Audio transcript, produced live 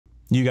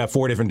You got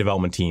 4 different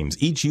development teams,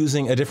 each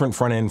using a different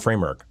front-end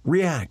framework: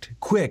 React,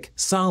 Qwik,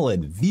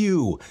 Solid,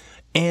 Vue.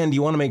 And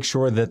you want to make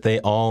sure that they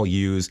all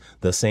use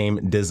the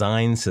same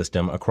design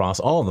system across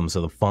all of them, so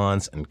the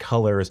fonts and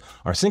colors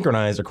are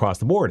synchronized across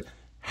the board.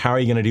 How are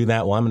you going to do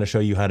that? Well, I'm going to show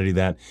you how to do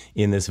that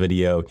in this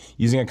video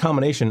using a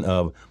combination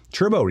of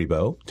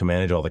Turborepo to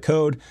manage all the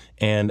code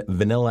and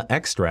Vanilla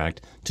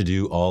Extract to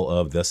do all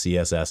of the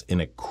CSS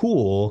in a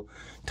cool,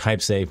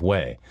 type-safe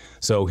way.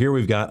 So here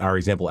we've got our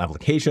example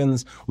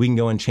applications. We can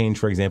go and change,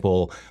 for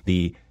example,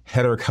 the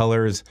header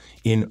colors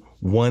in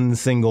one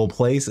single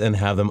place and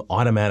have them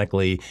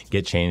automatically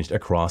get changed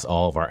across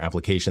all of our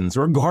applications,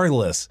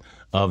 regardless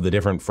of the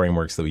different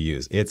frameworks that we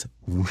use. It's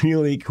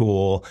really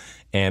cool.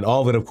 And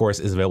all of it, of course,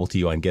 is available to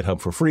you on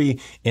GitHub for free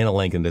in a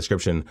link in the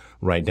description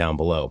right down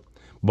below.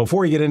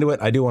 Before we get into it,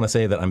 I do want to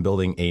say that I'm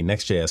building a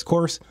Next.js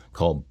course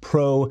called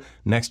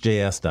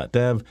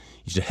pro.nextjs.dev.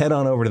 You should head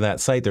on over to that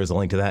site. There's a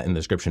link to that in the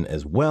description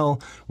as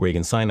well, where you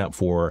can sign up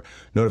for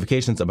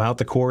notifications about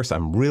the course.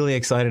 I'm really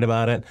excited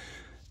about it.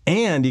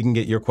 And you can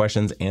get your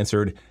questions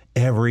answered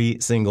every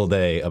single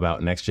day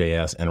about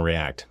Next.js and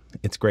React.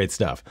 It's great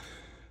stuff.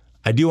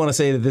 I do want to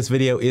say that this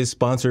video is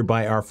sponsored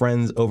by our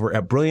friends over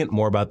at Brilliant.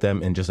 More about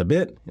them in just a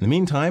bit. In the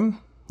meantime,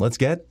 let's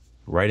get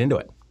right into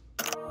it.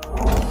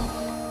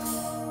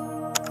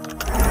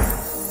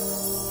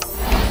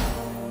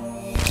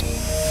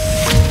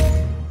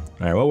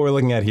 All right, what we're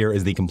looking at here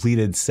is the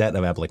completed set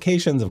of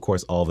applications. Of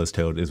course, all of this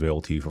code is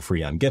available to you for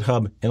free on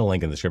GitHub, in a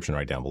link in the description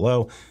right down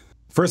below.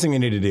 First thing we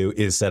need to do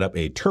is set up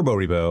a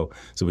Turborepo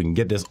so we can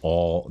get this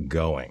all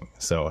going.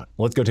 So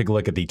let's go take a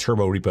look at the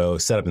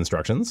Turborepo setup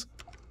instructions.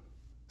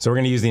 So we're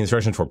going to use the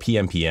instructions for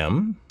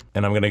pnpm,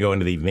 and I'm going to go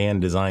into the van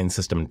design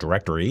system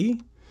directory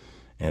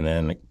and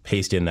then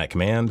paste in that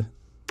command,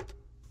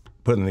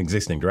 put in the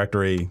existing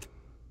directory,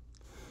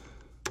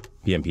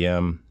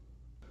 pnpm. All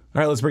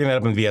right, let's bring that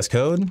up in VS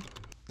Code.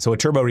 So what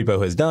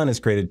Turborepo has done is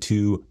created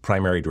 2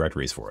 primary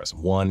directories for us.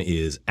 One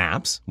is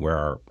apps, where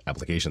our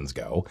applications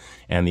go,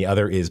 and the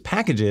other is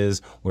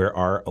packages, where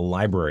our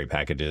library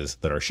packages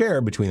that are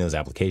shared between those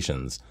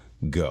applications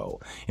go.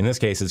 In this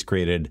case, it's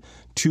created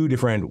 2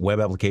 different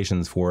web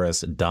applications for us,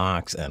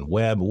 docs and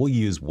web. We'll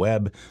use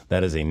web.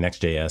 That is a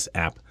Next.js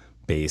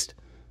app-based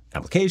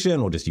application.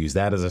 We'll just use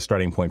that as a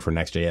starting point for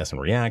Next.js and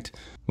React.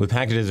 With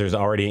packages, there's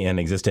already an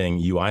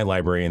existing UI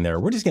library in there.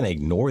 We're just going to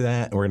ignore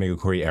that, and we're going to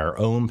create our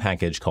own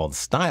package called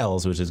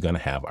styles, which is going to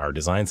have our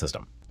design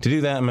system. To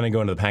do that, I'm going to go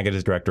into the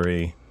packages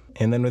directory,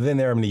 and then within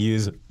there, I'm going to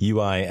use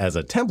UI as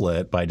a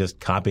template by just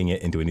copying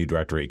it into a new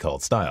directory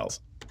called styles.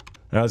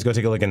 Now let's go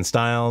take a look in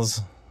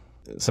styles.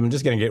 So I'm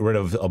just going to get rid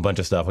of a bunch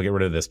of stuff. I'll get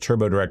rid of this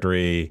turbo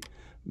directory,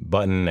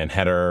 button and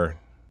header.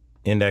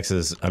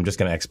 Indexes, I'm just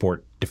going to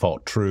export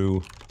default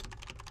true.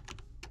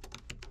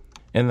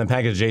 And then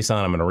package.json,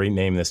 I'm going to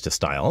rename this to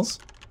styles.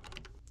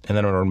 And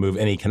then I'm going to remove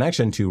any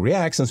connection to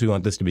React since we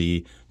want this to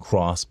be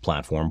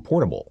cross-platform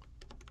portable.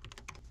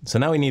 So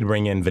now we need to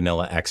bring in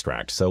Vanilla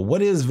Extract. So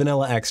what is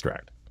Vanilla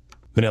Extract?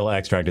 Vanilla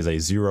Extract is a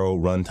 0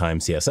 runtime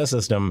CSS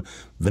system.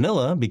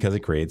 Vanilla because it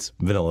creates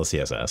vanilla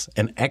CSS.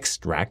 And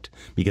Extract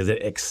because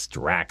it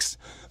extracts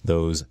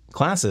those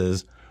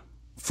classes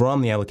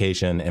from the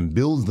application and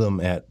builds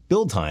them at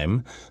build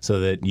time so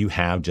that you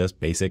have just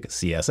basic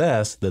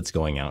CSS that's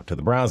going out to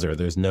the browser.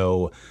 There's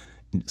no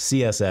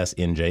CSS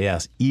in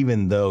JS,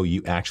 even though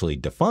you actually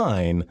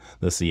define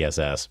the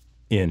CSS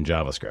in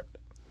JavaScript.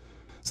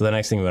 So the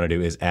next thing we want to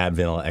do is add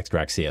Vanilla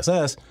Extract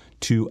CSS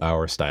to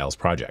our styles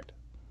project.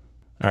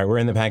 All right, we're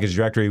in the package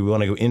directory. We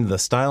want to go into the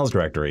styles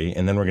directory,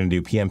 and then we're going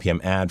to do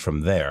pnpm add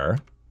from there.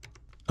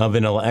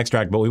 Vanilla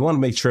Extract, but we want to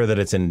make sure that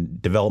it's in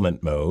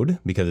development mode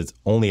because it's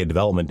only a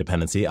development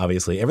dependency.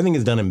 Obviously, everything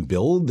is done in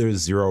build. There's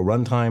 0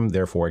 runtime,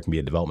 therefore it can be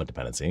a development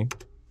dependency.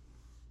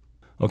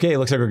 Okay,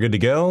 looks like we're good to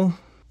go.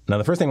 Now,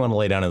 the first thing I want to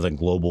lay down is a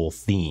global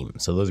theme.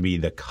 So those would be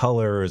the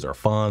colors or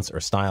fonts or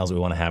styles we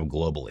want to have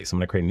globally. So I'm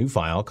going to create a new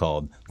file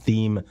called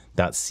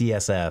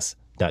theme.css.ts.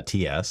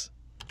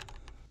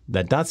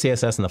 That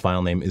 .css in the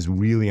file name is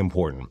really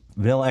important.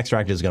 Vanilla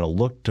Extract is going to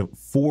look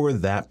for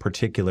that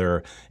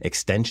particular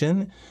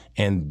extension,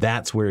 and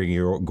that's where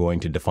you're going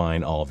to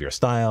define all of your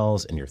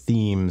styles and your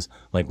themes,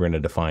 like we're going to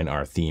define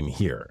our theme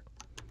here.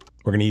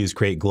 We're going to use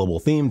create global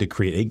theme to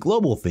create a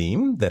global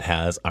theme that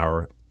has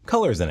our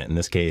colors in it. In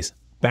this case,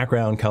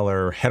 background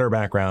color,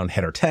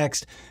 header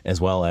text,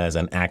 as well as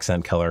an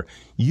accent color.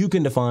 You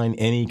can define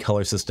any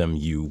color system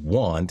you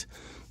want.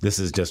 This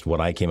is just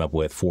what I came up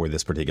with for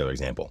this particular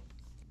example.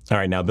 All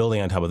right, now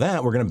building on top of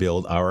that, we're going to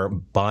build our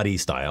body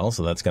style.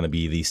 So that's going to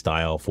be the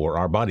style for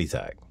our body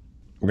tag.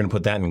 We're going to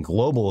put that in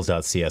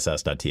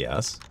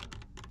globals.css.ts.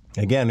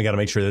 Again, we got to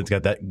make sure that it's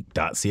got that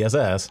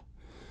 .css.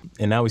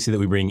 And now we see that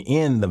we bring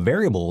in the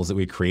variables that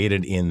we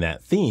created in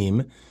that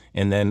theme.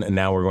 And then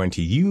now we're going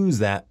to use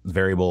that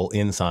variable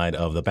inside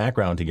of the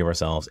background to give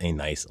ourselves a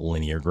nice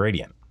linear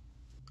gradient.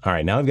 All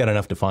right, now we've got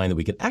enough defined that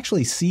we can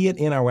actually see it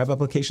in our web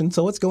application.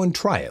 So let's go and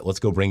try it. Let's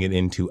go bring it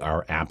into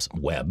our app's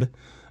web.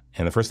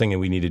 And the first thing that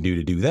we need to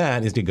do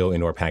that is to go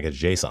into our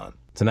package.json.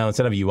 So now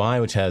instead of UI,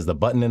 which has the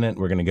button in it,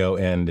 we're going to go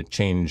and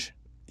change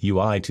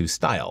UI to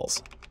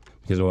styles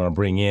because we want to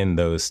bring in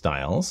those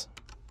styles.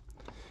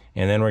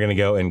 And then we're going to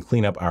go and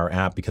clean up our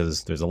app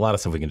because there's a lot of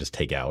stuff we can just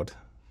take out.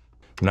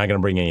 We're not going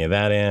to bring any of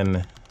that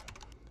in.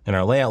 And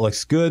our layout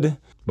looks good,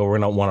 but we're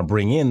going to want to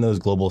bring in those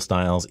global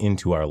styles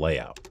into our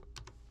layout.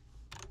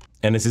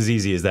 And it's as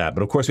easy as that.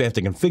 But of course, we have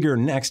to configure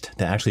Next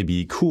to actually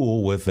be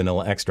cool with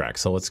vanilla extract.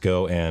 So let's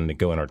go in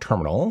our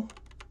terminal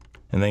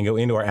and then go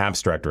into our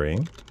apps directory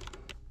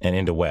and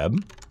into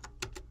web.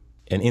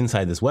 And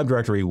inside this web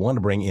directory, we want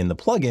to bring in the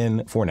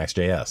plugin for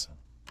Next.js.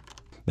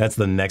 That's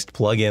the Next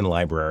plugin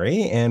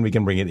library, and we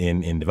can bring it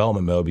in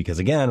development mode because,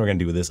 again, we're going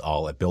to do this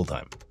all at build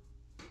time.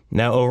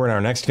 Now over in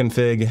our Next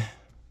config,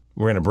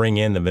 we're going to bring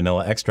in the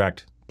vanilla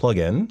extract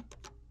plugin,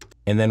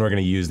 and then we're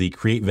going to use the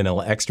create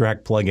vanilla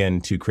extract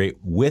plugin to create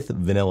with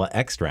vanilla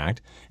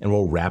extract, and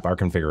we'll wrap our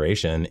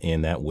configuration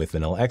in that with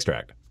vanilla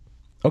extract.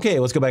 Okay,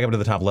 let's go back up to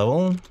the top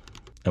level,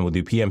 and we'll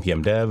do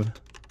pm dev.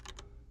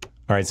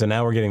 All right, so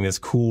now we're getting this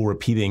cool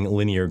repeating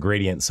linear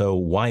gradient. So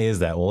why is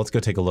that? Well, let's go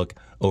take a look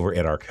over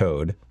at our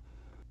code.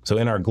 So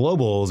in our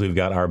globals, we've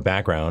got our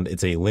background.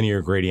 It's a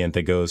linear gradient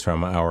that goes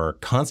from our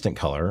constant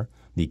color,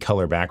 the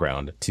color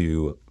background,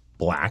 to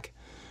black.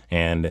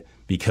 And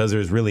because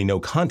there's really no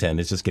content,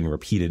 it's just getting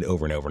repeated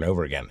over and over and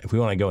over again. If we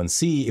want to go and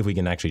see if we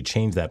can actually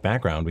change that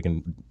background, we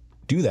can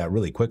do that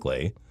really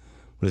quickly.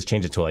 We'll just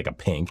change it to like a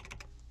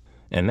pink.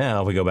 And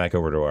now if we go back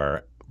over to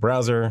our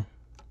browser,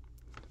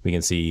 we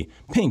can see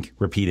pink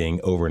repeating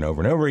over and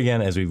over and over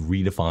again as we've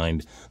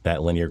redefined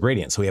that linear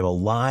gradient. So we have a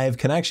live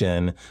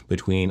connection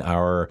between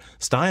our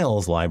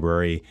styles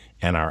library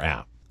and our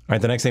app. All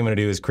right, the next thing I'm going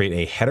to do is create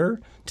a header.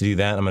 To do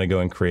that, I'm going to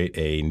go and create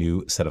a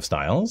new set of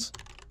styles.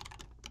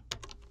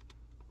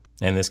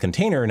 And this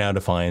container now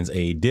defines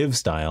a div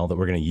style that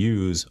we're going to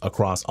use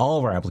across all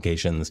of our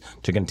applications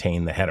to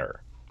contain the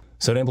header.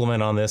 So to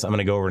implement on this, I'm going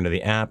to go over into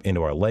the app,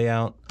 into our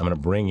layout. I'm going to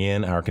bring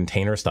in our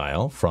container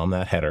style from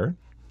that header.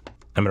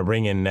 I'm going to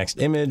bring in next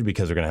image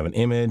because we're going to have an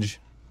image.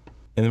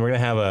 And then we're going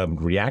to have a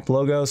React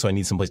logo, so I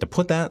need someplace to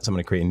put that. So I'm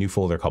going to create a new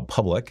folder called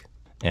public.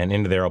 And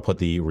into there, I'll put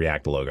the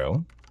React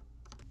logo.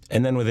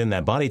 And then within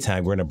that body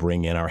tag, we're going to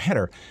bring in our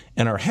header.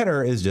 And our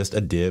header is just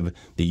a div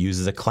that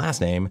uses a class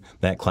name.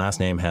 That class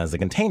name has the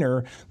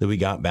container that we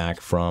got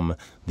back from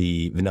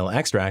the vanilla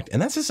extract.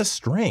 And that's just a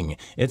string.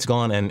 It's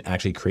gone and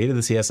actually created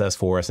the CSS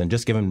for us and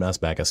just given us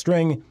back a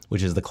string,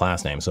 which is the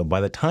class name. So by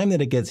the time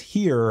that it gets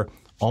here,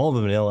 all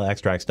the vanilla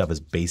extract stuff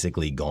is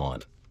basically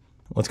gone.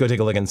 Let's go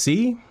take a look and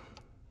see.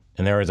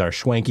 And there is our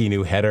schwanky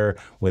new header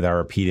with our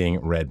repeating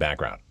red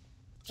background.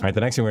 All right,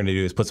 the next thing we're going to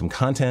do is put some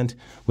content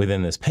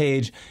within this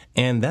page,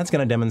 and that's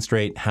going to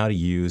demonstrate how to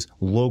use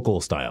local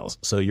styles.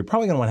 So you're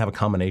probably going to want to have a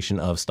combination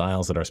of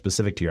styles that are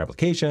specific to your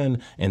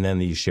application, and then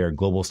these shared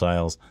global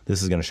styles.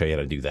 This is going to show you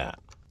how to do that.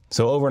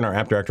 So over in our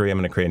app directory, I'm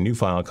going to create a new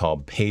file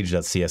called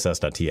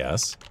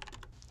page.css.ts.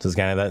 So it's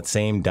kind of that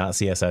same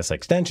 .css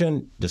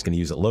extension, just going to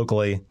use it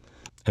locally.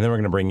 And then we're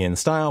going to bring in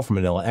style from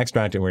vanilla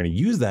extract, and we're going to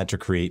use that to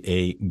create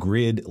a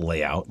grid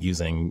layout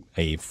using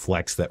a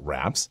flex that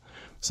wraps.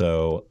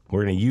 So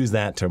we're going to use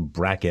that to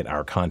bracket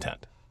our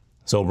content.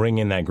 So we'll bring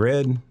in that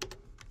grid,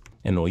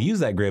 and we'll use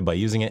that grid by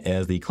using it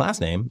as the class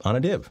name on a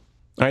div.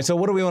 All right, so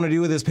what do we want to do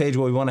with this page?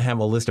 Well, we want to have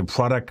a list of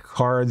product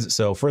cards.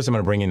 So first I'm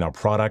going to bring in our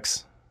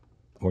products.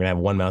 We're going to have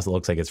one mouse that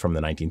looks like it's from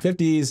the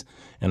 1950s,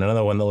 and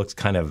another one that looks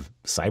kind of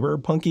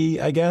cyberpunky,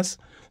 I guess.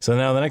 So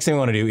now the next thing we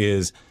want to do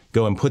is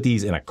go and put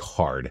these in a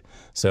card.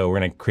 So we're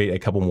going to create a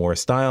couple more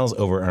styles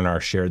over on our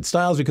shared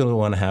styles because we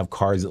want to have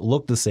cards that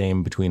look the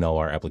same between all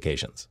our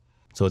applications.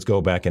 So let's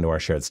go back into our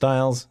shared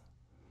styles.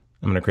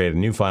 I'm going to create a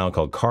new file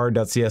called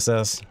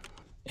card.css.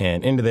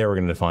 And into there, we're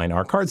going to define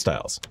our card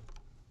styles.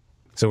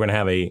 So we're going to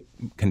have a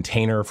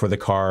container for the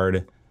card.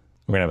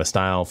 We're going to have a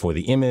style for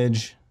the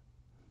image,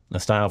 a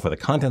style for the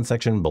content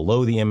section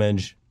below the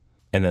image,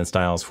 and then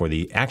styles for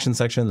the action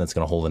section that's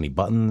going to hold any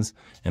buttons,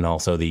 and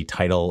also the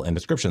title and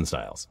description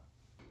styles.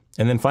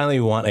 And then finally,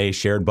 we want a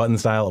shared button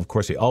style. Of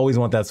course, we always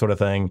want that sort of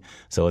thing.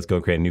 So let's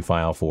go create a new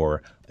file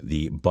for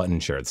the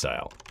button shared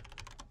style.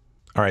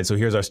 All right, so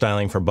here's our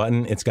styling for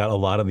button. It's got a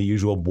lot of the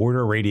usual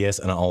border radius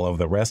and all of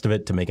the rest of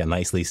it to make a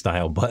nicely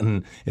styled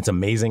button. It's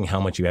amazing how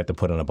much you have to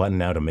put on a button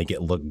now to make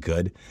it look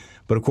good.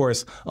 But of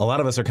course, a lot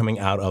of us are coming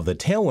out of the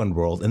Tailwind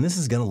world, and this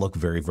is going to look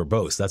very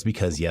verbose. That's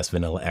because, yes,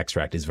 vanilla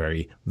extract is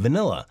very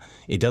vanilla.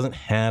 It doesn't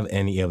have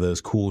any of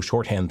those cool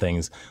shorthand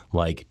things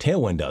like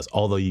Tailwind does,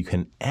 although you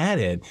can add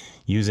it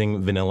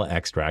using vanilla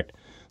extract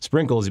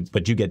sprinkles,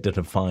 but you get to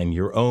define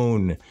your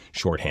own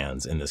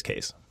shorthands in this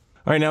case.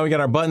 All right, now we got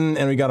our button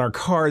and we got our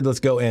card. Let's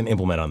go and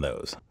implement on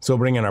those. So we'll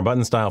bring in our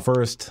button style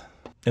first,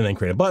 and then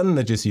create a button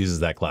that just uses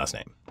that class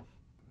name.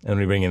 And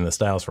we bring in the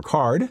styles for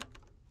card,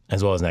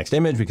 as well as next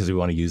image, because we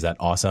want to use that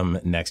awesome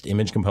next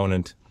image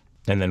component.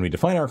 And then we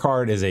define our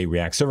card as a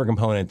React server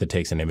component that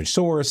takes an image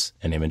source,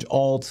 an image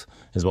alt,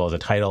 as well as a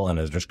title and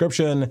a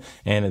description,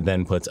 and it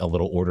then puts a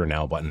little order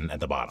now button at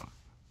the bottom.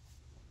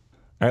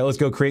 All right, let's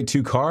go create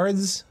two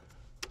cards.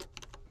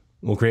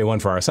 We'll create one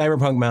for our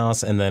Cyberpunk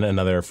mouse and then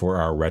another for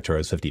our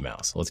Retros 50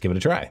 mouse. Let's give it a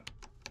try.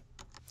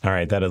 All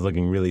right, that is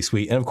looking really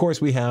sweet. And of course,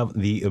 we have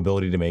the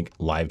ability to make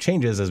live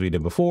changes as we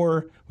did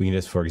before. We can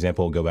just, for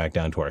example, go back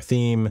down to our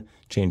theme,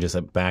 change this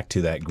up back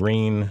to that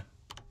green.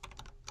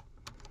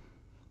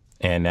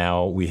 And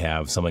now we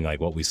have something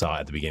like what we saw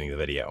at the beginning of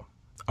the video.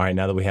 All right,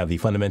 now that we have the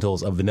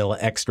fundamentals of vanilla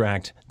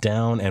extract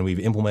down and we've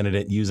implemented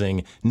it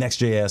using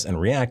Next.js and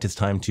React, it's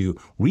time to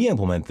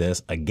re-implement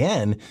this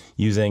again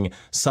using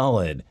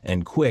Solid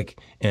and Qwik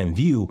and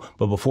Vue.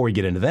 But before we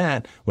get into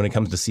that, when it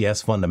comes to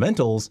CS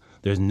fundamentals,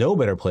 there's no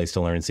better place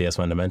to learn CS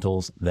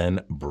fundamentals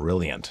than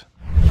Brilliant.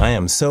 I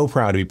am so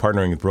proud to be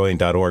partnering with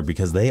Brilliant.org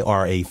because they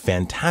are a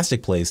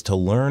fantastic place to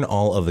learn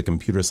all of the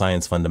computer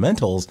science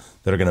fundamentals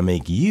that are going to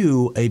make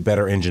you a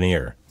better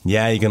engineer.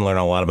 Yeah, you can learn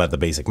a lot about the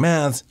basic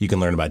maths, you can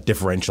learn about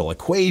differential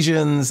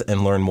equations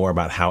and learn more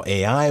about how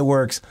AI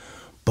works,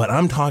 but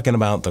I'm talking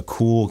about the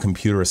cool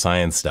computer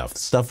science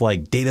stuff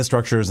like data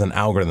structures and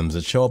algorithms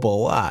that show up a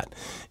lot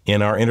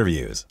in our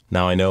interviews.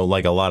 Now, I know,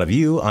 like a lot of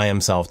you, I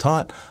am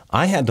self-taught.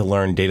 I had to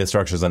learn data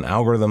structures and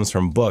algorithms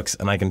from books,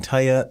 and I can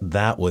tell you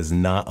that was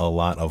not a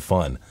lot of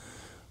fun.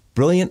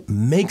 Brilliant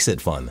makes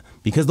it fun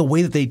because the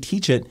way that they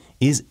teach it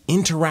is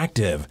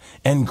interactive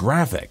and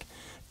graphic.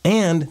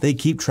 And they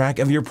keep track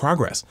of your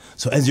progress.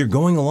 So as you're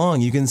going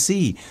along, you can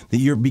see that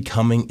you're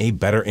becoming a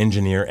better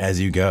engineer as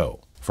you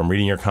go. From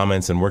reading your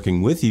comments and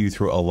working with you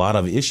through a lot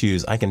of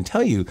issues, I can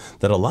tell you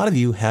that a lot of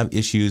you have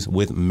issues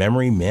with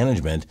memory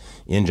management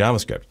in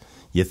JavaScript.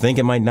 You think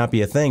it might not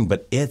be a thing,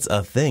 but it's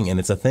a thing, and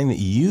it's a thing that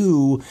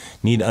you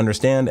need to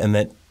understand and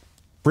that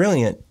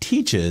Brilliant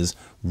teaches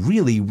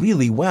really,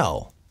 really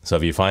well. So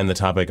if you find the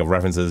topic of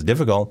references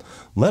difficult,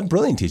 let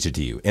Brilliant teach it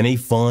to you in a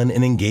fun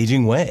and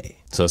engaging way.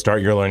 So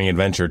start your learning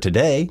adventure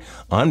today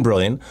on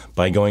Brilliant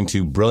by going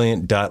to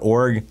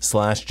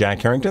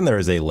brilliant.org/Jack Herrington. There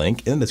is a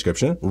link in the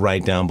description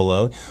right down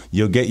below.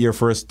 You'll get your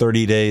first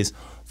 30 days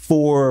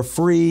for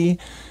free.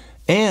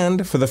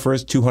 And for the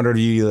first 200 of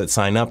you that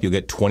sign up, you'll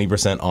get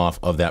 20% off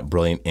of that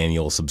Brilliant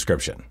annual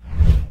subscription.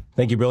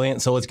 Thank you,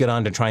 Brilliant. So let's get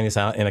on to trying this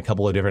out in a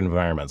couple of different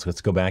environments.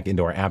 Let's go back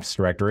into our apps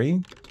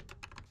directory.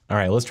 All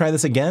right, let's try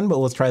this again, but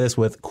let's try this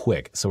with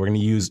Qwik. So we're going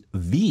to use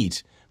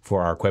Vite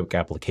for our Qwik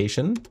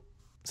application.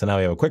 So now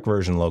we have a Qwik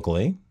version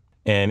locally.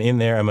 And in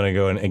there, I'm going to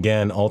go and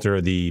again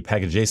alter the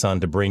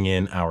package.json to bring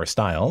in our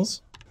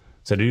styles.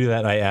 So to do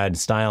that, I add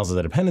styles as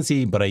a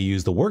dependency, but I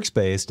use the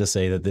workspace to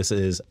say that this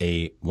is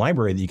a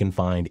library that you can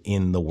find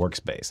in the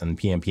workspace. And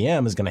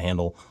PNPM is going to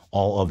handle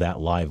all of that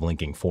live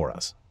linking for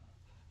us.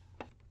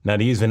 Now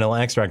to use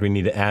vanilla extract, we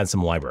need to add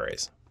some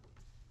libraries.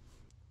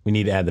 We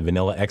need to add the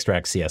vanilla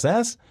extract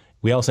CSS.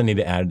 We also need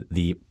to add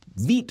the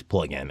Vite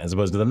plugin as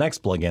opposed to the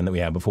next plugin that we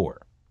had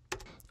before.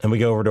 And we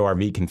go over to our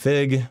Vite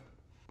config,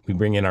 we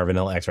bring in our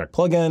vanilla extract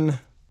plugin,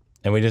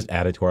 and we just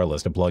add it to our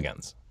list of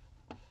plugins.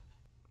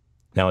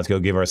 Now let's go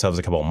give ourselves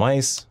a couple of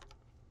mice.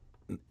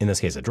 In this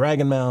case, a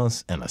dragon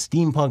mouse and a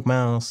steampunk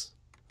mouse.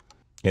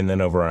 And then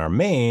over on our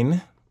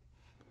main,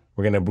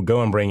 we're going to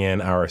go and bring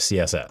in our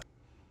CSS.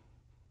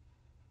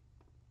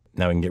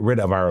 Now we can get rid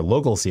of our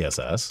local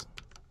CSS,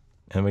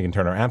 and we can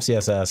turn our app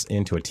CSS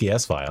into a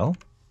TS file.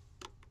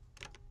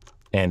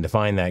 And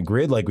define that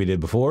grid like we did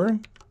before.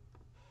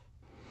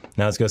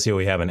 Now let's go see what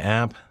we have in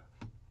app.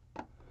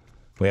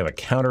 We have a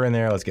counter in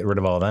there. Let's get rid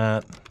of all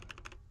that.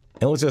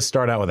 And let's just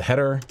start out with a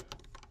header.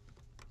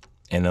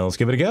 And then let's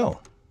give it a go.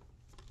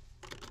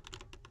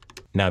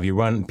 Now, if you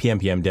run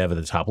PNPM dev at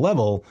the top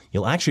level,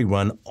 you'll actually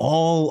run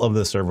all of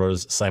the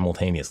servers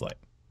simultaneously.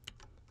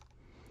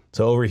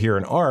 So over here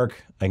in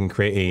Arc, I can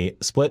create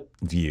a split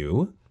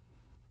view.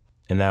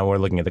 And now we're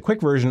looking at the Qwik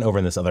version over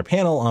in this other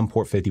panel on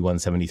port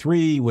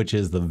 5173, which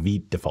is the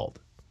Vite default.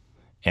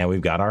 And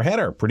we've got our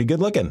header, pretty good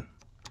looking.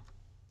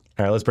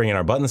 All right, let's bring in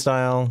our button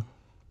style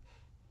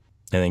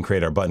and then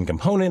create our button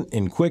component.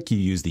 In Qwik, you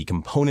use the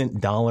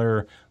component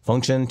 $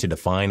 function to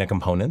define a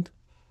component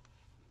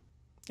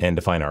and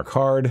define our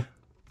card.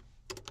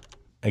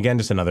 Again,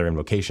 just another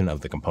invocation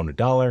of the component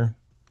 $.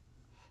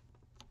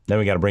 Then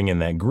we got to bring in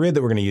that grid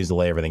that we're going to use to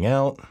lay everything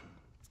out.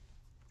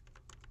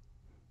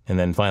 And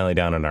then finally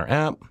down in our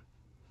app,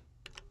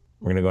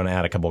 we're going to go and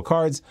add a couple of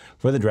cards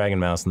for the dragon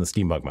mouse and the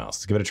steampunk mouse.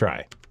 Let's give it a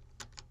try.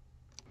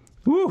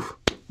 Woo,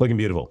 looking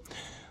beautiful.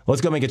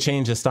 Let's go make a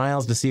change to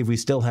styles to see if we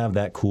still have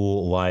that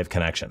cool live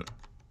connection.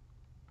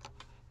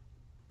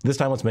 This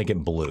time, let's make it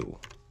blue.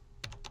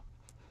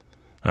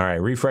 All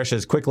right,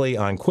 refreshes quickly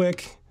on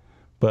Qwik,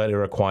 but it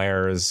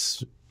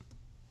requires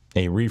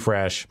a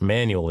refresh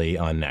manually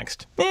on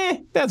Next.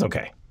 That's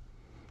okay.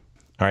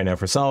 All right, now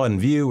for Solid and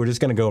Vue, we're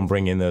just going to go and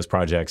bring in those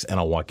projects, and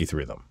I'll walk you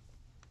through them.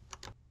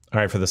 All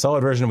right, for the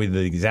Solid version, we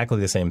did exactly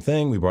the same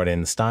thing. We brought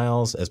in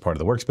styles as part of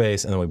the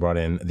workspace, and then we brought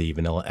in the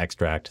vanilla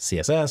extract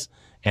CSS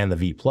and the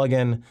Vite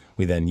plugin.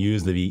 We then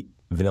used the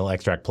vanilla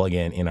extract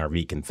plugin in our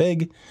Vite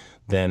config.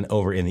 Then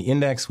over in the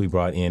index, we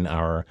brought in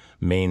our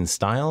main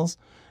styles,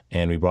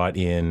 and we brought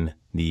in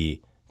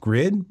the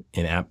grid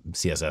in app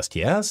CSS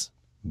TS.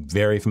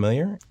 Very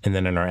familiar. And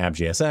then in our app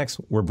JSX,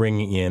 we're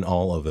bringing in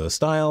all of those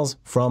styles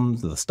from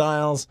the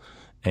styles,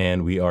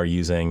 and we are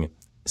using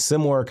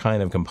similar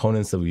kind of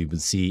components that we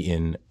would see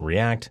in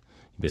React.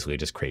 You basically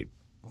just create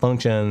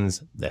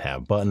functions that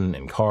have button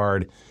and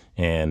card,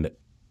 and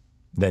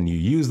then you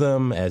use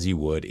them as you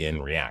would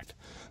in React.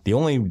 The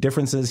only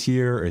differences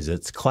here is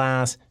it's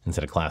class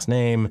instead of class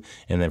name,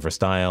 and then for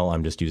style,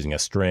 I'm just using a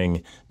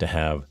string to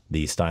have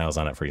the styles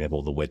on it, for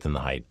example, the width and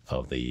the height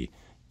of the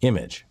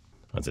image.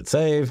 Once it's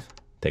saved,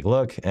 take a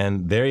look,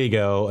 and there you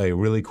go, a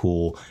really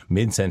cool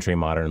mid-century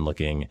modern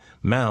looking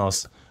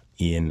mouse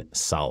in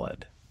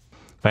Solid.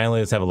 Finally,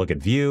 let's have a look at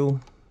Vue.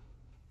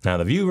 Now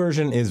the Vue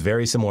version is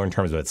very similar in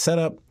terms of its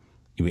setup.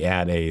 We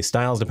add a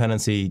styles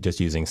dependency just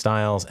using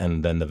styles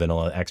and then the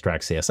vanilla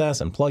extract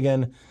CSS and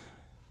plugin.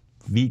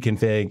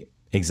 vconfig,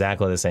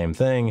 exactly the same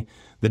thing.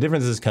 The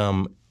differences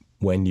come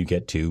when you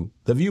get to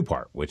the Vue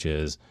part, which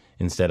is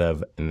instead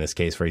of, in this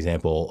case, for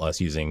example,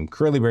 us using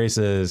curly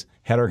braces,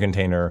 header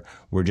container,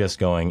 we're just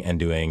going and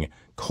doing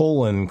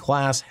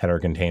 :class header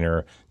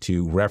container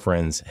to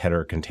reference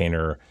header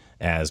container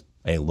as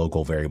a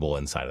local variable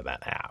inside of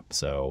that app.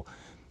 So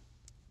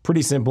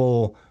pretty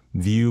simple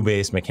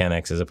Vue-based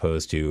mechanics as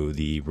opposed to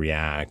the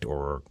React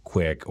or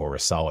Qwik or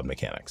Solid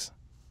mechanics.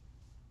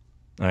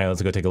 All right,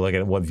 let's go take a look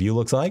at what Vue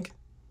looks like.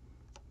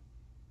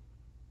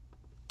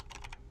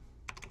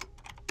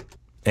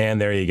 And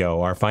there you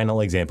go, our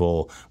final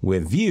example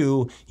with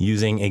Vue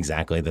using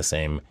exactly the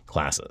same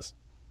classes.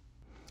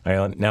 All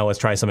right, now let's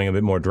try something a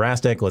bit more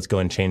drastic. Let's go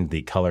and change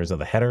the colors of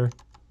the header.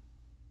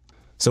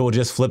 So we'll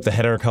just flip the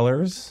header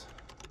colors.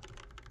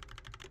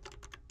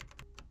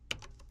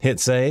 Hit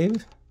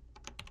save.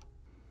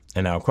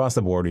 And now across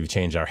the board, we've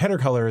changed our header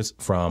colors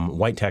from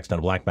white text on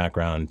a black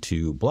background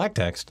to black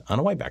text on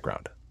a white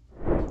background.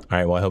 All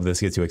right, well, I hope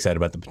this gets you excited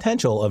about the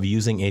potential of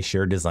using a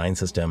shared design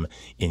system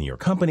in your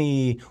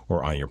company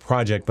or on your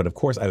project. But of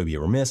course, I would be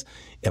remiss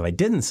if I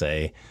didn't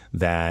say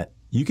that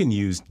you can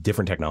use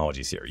different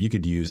technologies here. You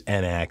could use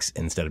NX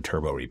instead of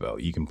Turbo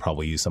Repo. You can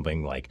probably use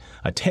something like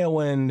a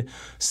Tailwind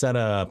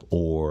setup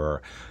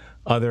or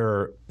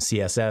other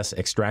CSS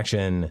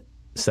extraction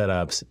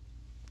setups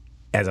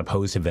as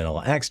opposed to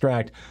vanilla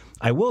extract.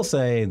 I will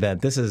say that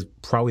this is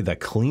probably the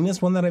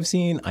cleanest one that I've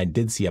seen. I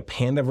did see a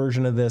Panda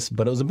version of this,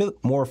 but it was a bit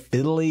more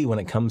fiddly when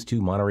it comes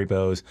to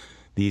monorepos.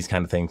 These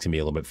kind of things can be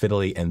a little bit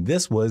fiddly, and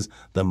this was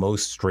the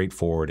most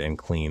straightforward and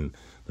clean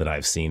that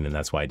I've seen, and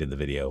that's why I did the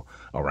video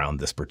around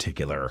this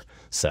particular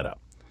setup.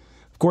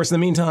 Of course, in the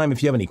meantime,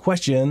 if you have any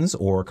questions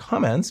or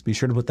comments, be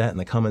sure to put that in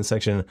the comment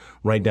section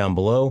right down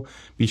below.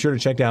 Be sure to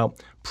check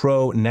out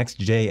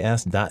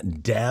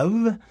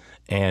pro-nextjs.dev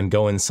and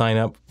go and sign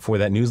up for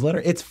that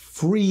newsletter. It's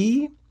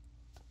free.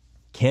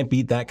 Can't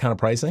beat that kind of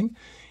pricing.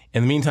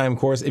 In the meantime, of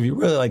course, if you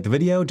really like the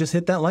video, just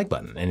hit that like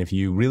button. And if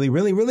you really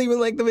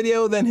like the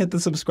video, then hit the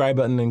subscribe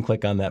button and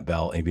click on that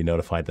bell and be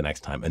notified the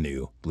next time a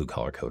new Blue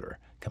Collar Coder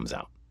comes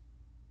out.